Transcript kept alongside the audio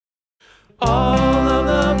All of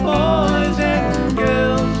the boys and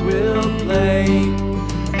girls will play,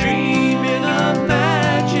 dreaming of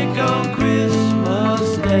magic on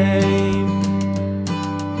Christmas Day.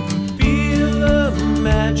 Feel the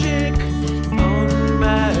magic on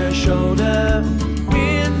my shoulder,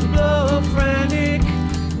 winds blow frantic,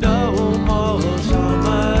 no more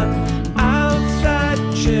summer. Outside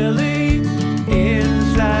chilly,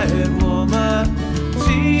 inside warmer,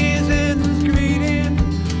 season's greeting,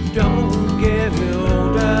 don't get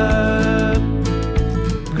older.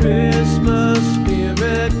 Christmas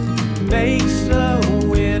spirit makes the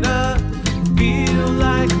winter feel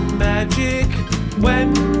like magic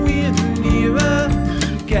when we're nearer.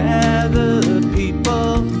 Gather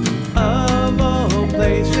people of all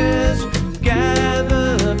places,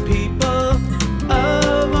 gather people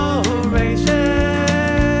of all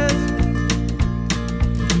races.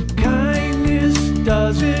 Kindness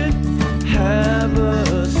doesn't have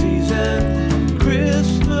a season.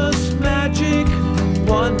 Christmas magic,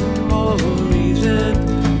 one more reason.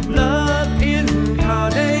 Love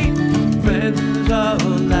incarnate, friends are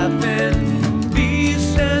laughing,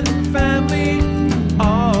 peace and family,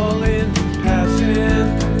 all in passing.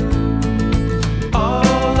 All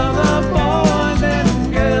of the boys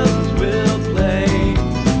and girls will play,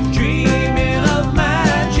 dreaming of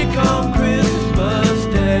magic on Christmas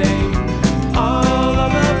Day. All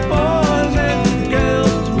of the boys and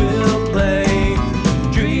girls will play,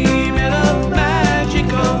 dreaming of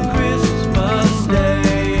magic on Christmas Day.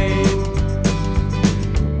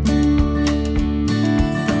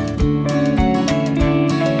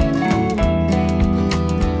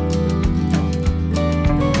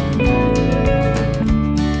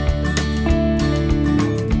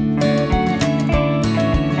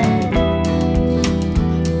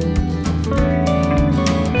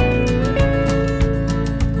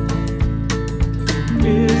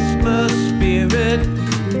 Christmas spirit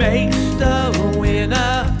makes